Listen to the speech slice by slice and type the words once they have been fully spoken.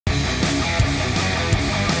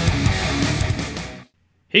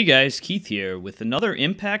Hey guys, Keith here with another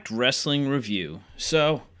Impact Wrestling review.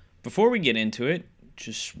 So, before we get into it,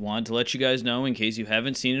 just wanted to let you guys know, in case you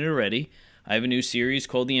haven't seen it already, I have a new series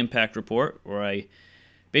called The Impact Report, where I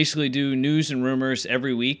basically do news and rumors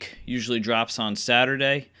every week. Usually drops on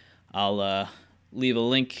Saturday. I'll leave a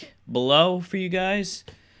link below for you guys.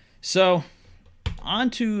 So, on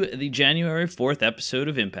to the January 4th episode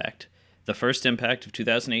of Impact, the first Impact of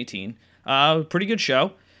 2018. Pretty good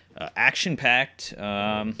show. Action-packed.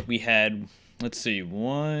 We had, let's see,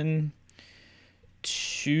 4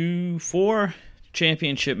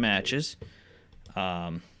 championship matches.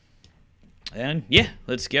 And yeah,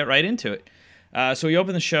 let's get right into it. So we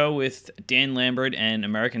open the show with Dan Lambert and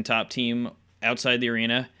American Top Team outside the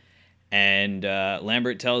arena. And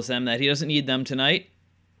Lambert tells them that he doesn't need them tonight.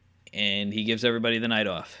 And he gives everybody the night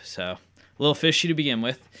off. So, a little fishy to begin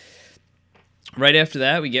with. Right after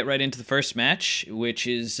that, we get right into the first match, which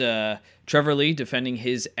is Trevor Lee defending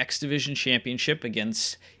his X Division Championship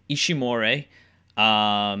against Ishimori.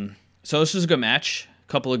 So this was a good match. A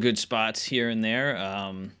couple of good spots here and there.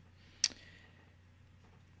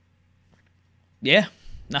 Yeah,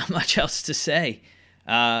 not much else to say.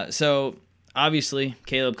 So obviously,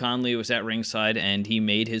 Caleb Conley was at ringside, and he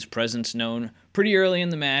made his presence known pretty early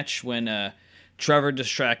in the match when Trevor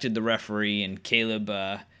distracted the referee and Caleb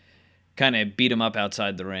kind of beat him up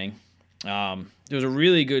outside the ring. There was a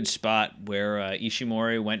really good spot where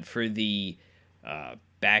Ishimori went for the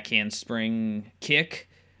backhand spring kick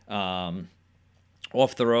off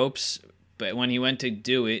the ropes, but when he went to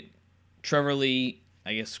do it, Trevor Lee,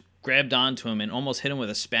 I guess, grabbed onto him and almost hit him with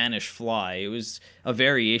a Spanish fly. It was a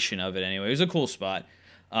variation of it anyway. It was a cool spot.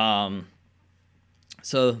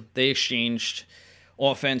 So they exchanged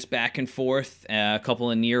offense back and forth, a couple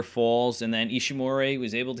of near falls, and then Ishimori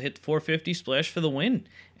was able to hit the 450 splash for the win.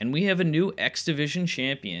 And we have a new X Division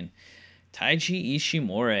champion, Taiji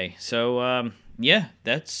Ishimori. So, yeah,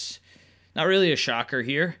 that's not really a shocker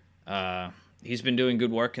here. He's been doing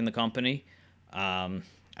good work in the company. I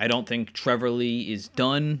don't think Trevor Lee is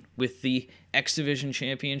done with the X Division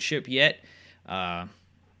championship yet.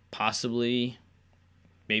 Possibly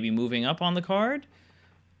maybe moving up on the card.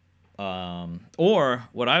 Or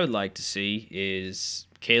what I would like to see is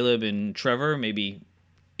Caleb and Trevor maybe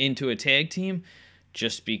into a tag team,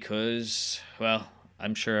 just because, well,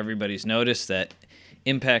 I'm sure everybody's noticed that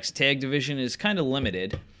Impact's tag division is kind of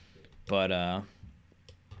limited. But,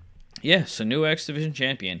 yeah, so new X Division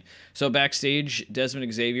champion. So backstage,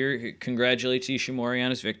 Desmond Xavier congratulates Ishimori on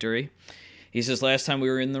his victory. He says, last time we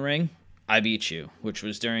were in the ring, I beat you, which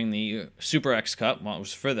was during the Super X Cup. Well, it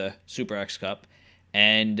was for the Super X Cup.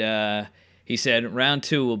 And he said, round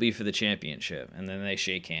 2 will be for the championship. And then they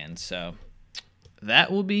shake hands. So that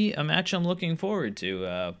will be a match I'm looking forward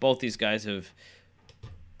to. Both these guys have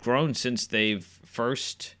grown since they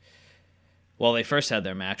first had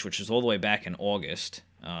their match, which was all the way back in August,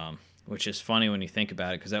 which is funny when you think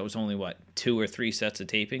about it, because that was only, 2 or 3 sets of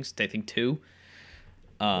tapings? I think 2.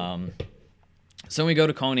 So we go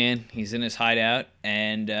to Conan. He's in his hideout,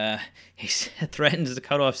 and he threatens to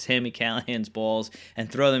cut off Sami Callihan's balls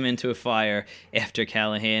and throw them into a fire after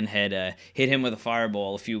Callahan had hit him with a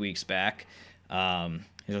fireball a few weeks back.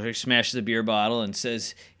 He smashes a beer bottle and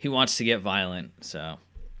says he wants to get violent. So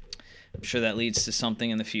I'm sure that leads to something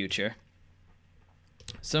in the future.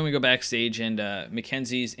 So then we go backstage, and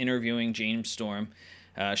Mackenzie's interviewing James Storm.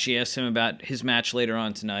 She asks him about his match later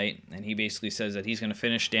on tonight, and he basically says that he's going to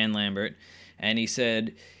finish Dan Lambert. And he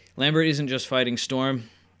said, Lambert isn't just fighting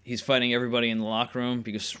Storm, he's fighting everybody in the locker room,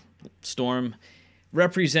 because Storm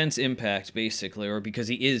represents Impact, basically, or because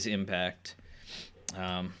he is Impact.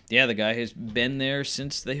 Yeah, the guy has been there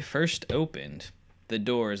since they first opened the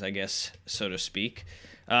doors, I guess, so to speak.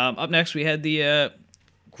 Up next, we had the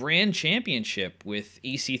Grand Championship with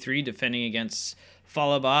EC3 defending against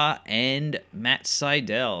Falaba and Matt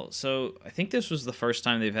Sydal. So I think this was the first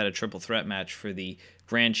time they've had a triple threat match for the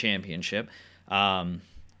Grand Championship.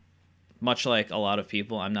 Much like a lot of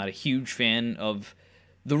people, I'm not a huge fan of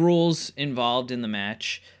the rules involved in the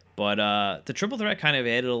match, but the triple threat kind of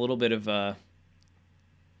added a little bit of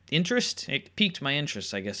interest. It piqued my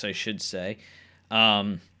interest, I guess I should say.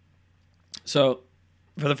 So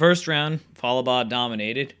for the first round, Falaba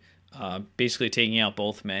dominated, basically taking out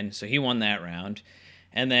both men, so he won that round.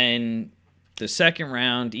 And then the second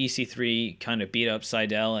round, EC3 kind of beat up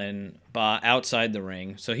Sydal and Ba outside the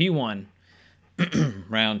ring, so he won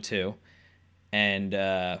round 2. And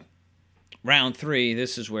round 3,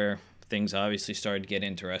 this is where things obviously started to get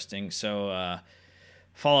interesting. So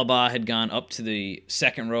Falaba had gone up to the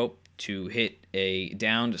second rope to hit a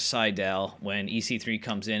downed Sydal when EC3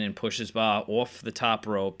 comes in and pushes Ba off the top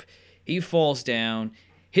rope. He falls down.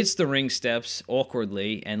 hits the ring steps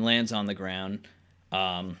awkwardly and lands on the ground.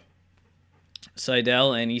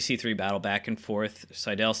 Seidel and EC3 battle back and forth.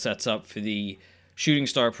 Seidel sets up for the shooting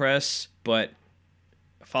star press, but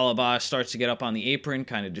Falaba starts to get up on the apron,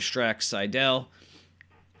 kind of distracts Seidel.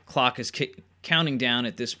 Clock is counting down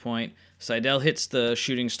at this point. Seidel hits the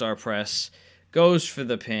shooting star press, goes for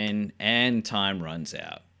the pin, and time runs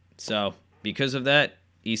out. So, because of that,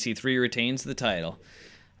 EC3 retains the title.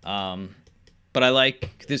 But I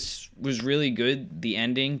like, this was really good, the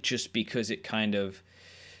ending, just because it kind of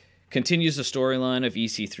continues the storyline of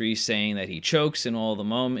EC3 saying that he chokes in all the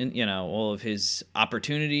moment, all of his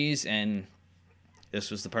opportunities, and this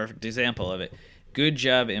was the perfect example of it. Good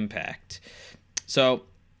job, Impact. So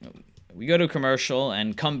we go to a commercial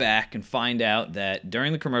and come back and find out that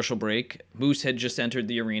during the commercial break, Moose had just entered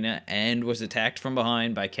the arena and was attacked from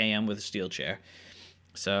behind by KM with a steel chair.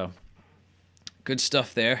 So good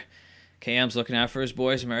stuff there. KM's looking out for his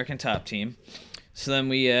boys, American Top Team. So then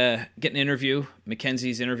we get an interview.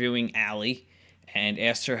 Mackenzie's interviewing Allie and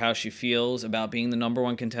asks her how she feels about being the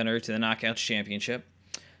 #1 contender to the Knockouts Championship.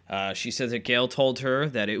 She says that Gail told her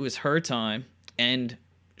that it was her time, and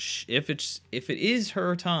if it is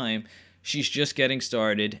her time, she's just getting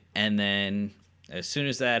started. And then as soon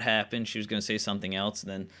as that happened, she was going to say something else.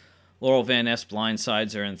 And then Laurel Van Ness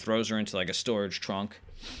blindsides her and throws her into like a storage trunk.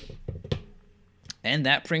 And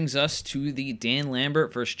that brings us to the Dan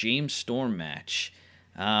Lambert versus James Storm match.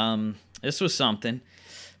 This was something.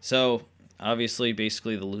 So, obviously,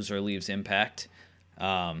 basically, the loser leaves Impact.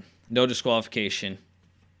 No disqualification.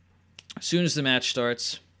 As soon as the match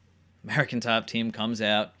starts, American Top Team comes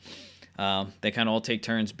out. They kind of all take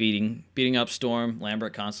turns beating up Storm.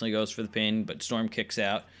 Lambert constantly goes for the pin, but Storm kicks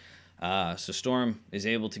out. So Storm is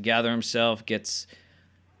able to gather himself, gets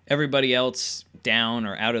everybody else down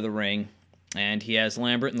or out of the ring. And he has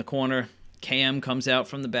Lambert in the corner. KM comes out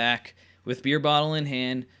from the back with beer bottle in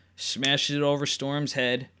hand, smashes it over Storm's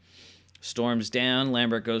head. Storm's down.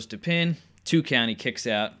 Lambert goes to pin. 2 count. He kicks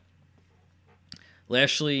out.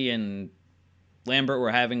 Lashley and Lambert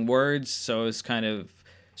were having words, so it's kind of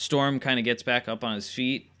Storm kind of gets back up on his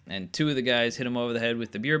feet, and 2 of the guys hit him over the head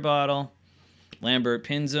with the beer bottle. Lambert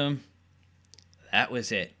pins him. That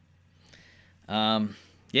was it.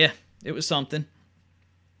 Yeah, it was something.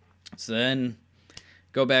 So then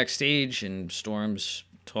go backstage, and Storm's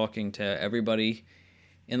talking to everybody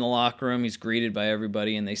in the locker room. He's greeted by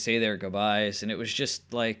everybody, and they say their goodbyes. And it was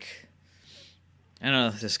just like, I don't know,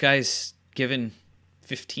 this guy's given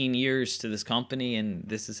 15 years to this company, and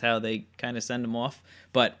this is how they kind of send him off.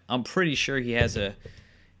 But I'm pretty sure he has a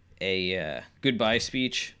goodbye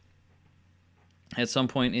speech at some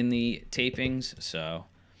point in the tapings. So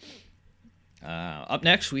up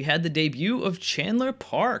next, we had the debut of Chandler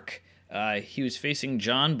Park. He was facing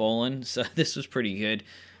John Bolin, so this was pretty good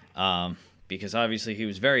because obviously he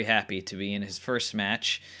was very happy to be in his first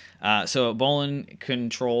match. So Bolin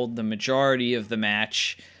controlled the majority of the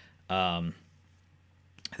match.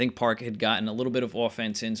 I think Park had gotten a little bit of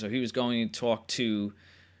offense in, so he was going to talk to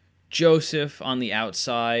Joseph on the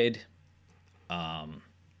outside.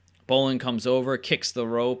 Bolin comes over, kicks the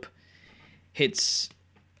rope, hits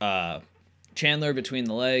Chandler between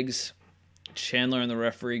the legs. Chandler and the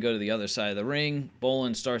referee go to the other side of the ring.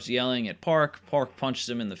 Bolin starts yelling at Park. Park punches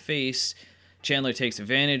him in the face. Chandler takes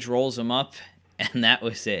advantage, rolls him up, and that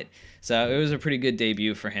was it. So it was a pretty good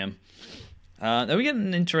debut for him. Then we get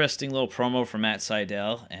an interesting little promo from Matt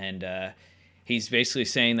Sydal, and he's basically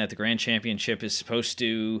saying that the Grand Championship is supposed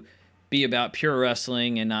to be about pure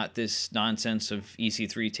wrestling and not this nonsense of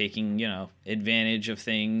EC3 taking, advantage of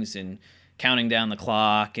things and counting down the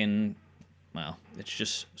clock, and, well, it's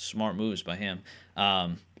just smart moves by him.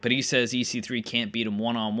 But he says EC3 can't beat him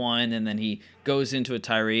one-on-one, and then he goes into a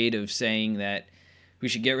tirade of saying that we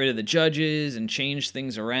should get rid of the judges and change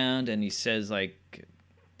things around, and he says,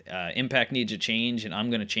 Impact needs a change, and I'm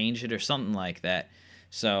going to change it, or something like that.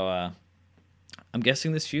 So I'm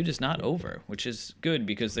guessing this feud is not over, which is good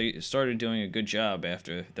because they started doing a good job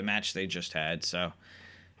after the match they just had. So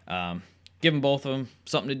give them both of them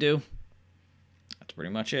something to do. That's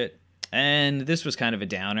pretty much it. And this was kind of a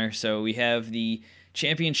downer. So we have the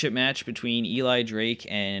championship match between Eli Drake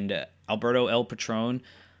and Alberto El Patron.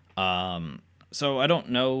 So I don't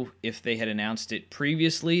know if they had announced it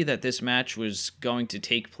previously that this match was going to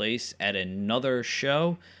take place at another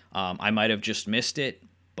show. I might have just missed it,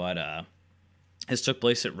 but this took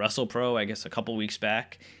place at WrestlePro, I guess, a couple weeks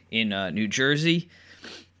back in New Jersey.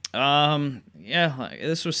 Yeah,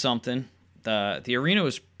 this was something. The arena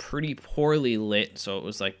was pretty poorly lit, so it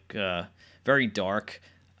was very dark.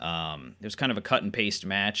 It was kind of a cut and paste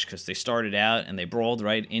match because they started out and they brawled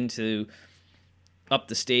right into up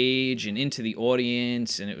the stage and into the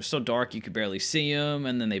audience, and it was so dark you could barely see them.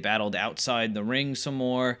 And then they battled outside the ring some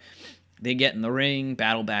more. They get in the ring,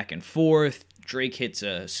 battle back and forth. Drake hits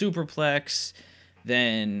a superplex,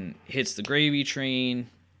 then hits the gravy train,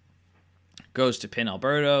 goes to pin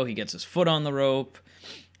Alberto. He gets his foot on the rope.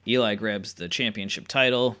 Eli grabs the championship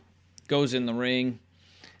title, goes in the ring.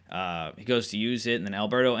 He goes to use it, and then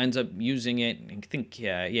Alberto ends up using it. I think,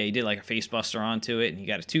 he did like a face buster onto it, and he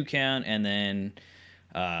got a 2 count. And then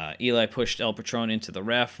Eli pushed El Patron into the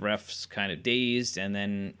ref. Ref's kind of dazed, and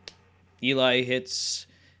then Eli hits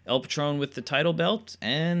El Patron with the title belt,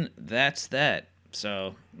 and that's that.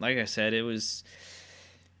 So, like I said, it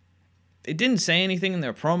didn't say anything in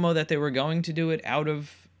their promo that they were going to do it out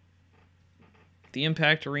of the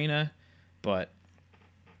Impact Arena, but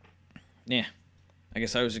yeah, I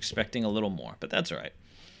guess I was expecting a little more, but that's all right.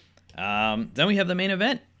 Then we have the main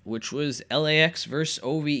event, which was LAX versus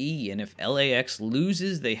OVE, and if LAX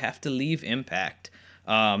loses, they have to leave Impact.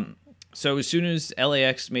 So as soon as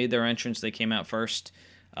LAX made their entrance, they came out first.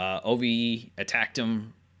 OVE attacked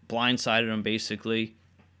him, blindsided him basically,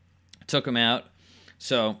 took him out.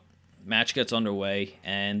 So match gets underway,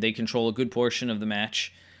 and they control a good portion of the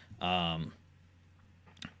match.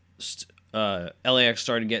 LAX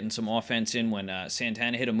started getting some offense in when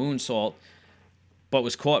Santana hit a moonsault, but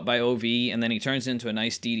was caught by OVE, and then he turns into a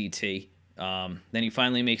nice DDT. Then he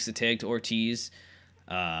finally makes the tag to Ortiz.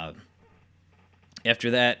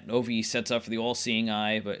 After that, OVE sets up for the All-Seeing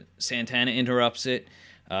Eye, but Santana interrupts it.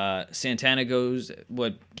 Santana goes,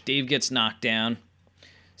 Dave gets knocked down.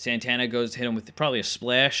 Santana goes to hit him with probably a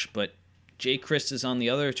splash, but Jake Crist is on the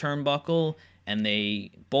other turnbuckle, and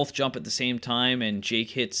they both jump at the same time, and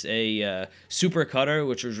Jake hits a super cutter,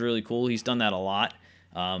 which was really cool. He's done that a lot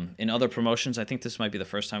in other promotions. I think this might be the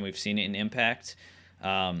first time we've seen it in Impact.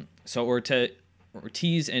 So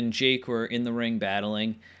Ortiz and Jake were in the ring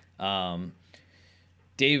battling.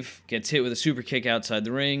 Dave gets hit with a super kick outside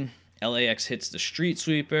the ring. LAX hits the street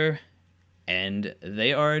sweeper, and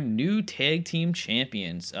they are new tag team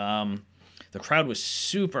champions. The crowd was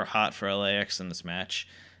super hot for LAX in this match.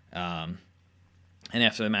 And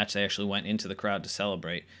after the match, they actually went into the crowd to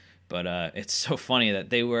celebrate. But it's so funny that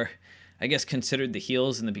they were, I guess, considered the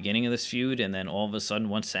heels in the beginning of this feud, and then all of a sudden,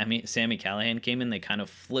 once Sami Callihan came in, they kind of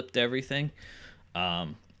flipped everything.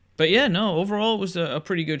 But yeah, no, overall, it was a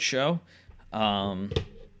pretty good show.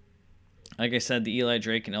 Like I said, the Eli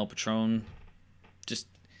Drake and El Patron, just,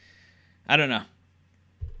 I don't know.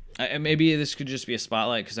 Maybe this could just be a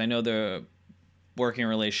spotlight, because I know the working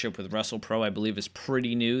relationship with WrestlePro, I believe, is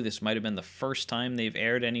pretty new. This might have been the first time they've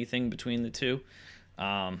aired anything between the two.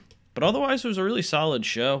 But otherwise, it was a really solid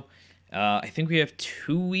show. I think we have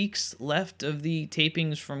 2 weeks left of the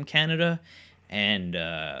tapings from Canada, and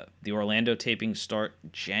the Orlando tapings start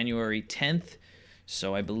January 10th.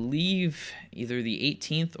 So I believe either the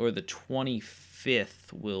 18th or the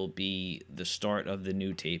 25th will be the start of the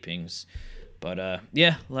new tapings. But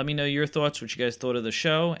yeah, let me know your thoughts, what you guys thought of the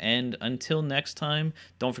show. And until next time,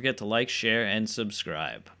 don't forget to like, share, and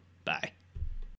subscribe. Bye.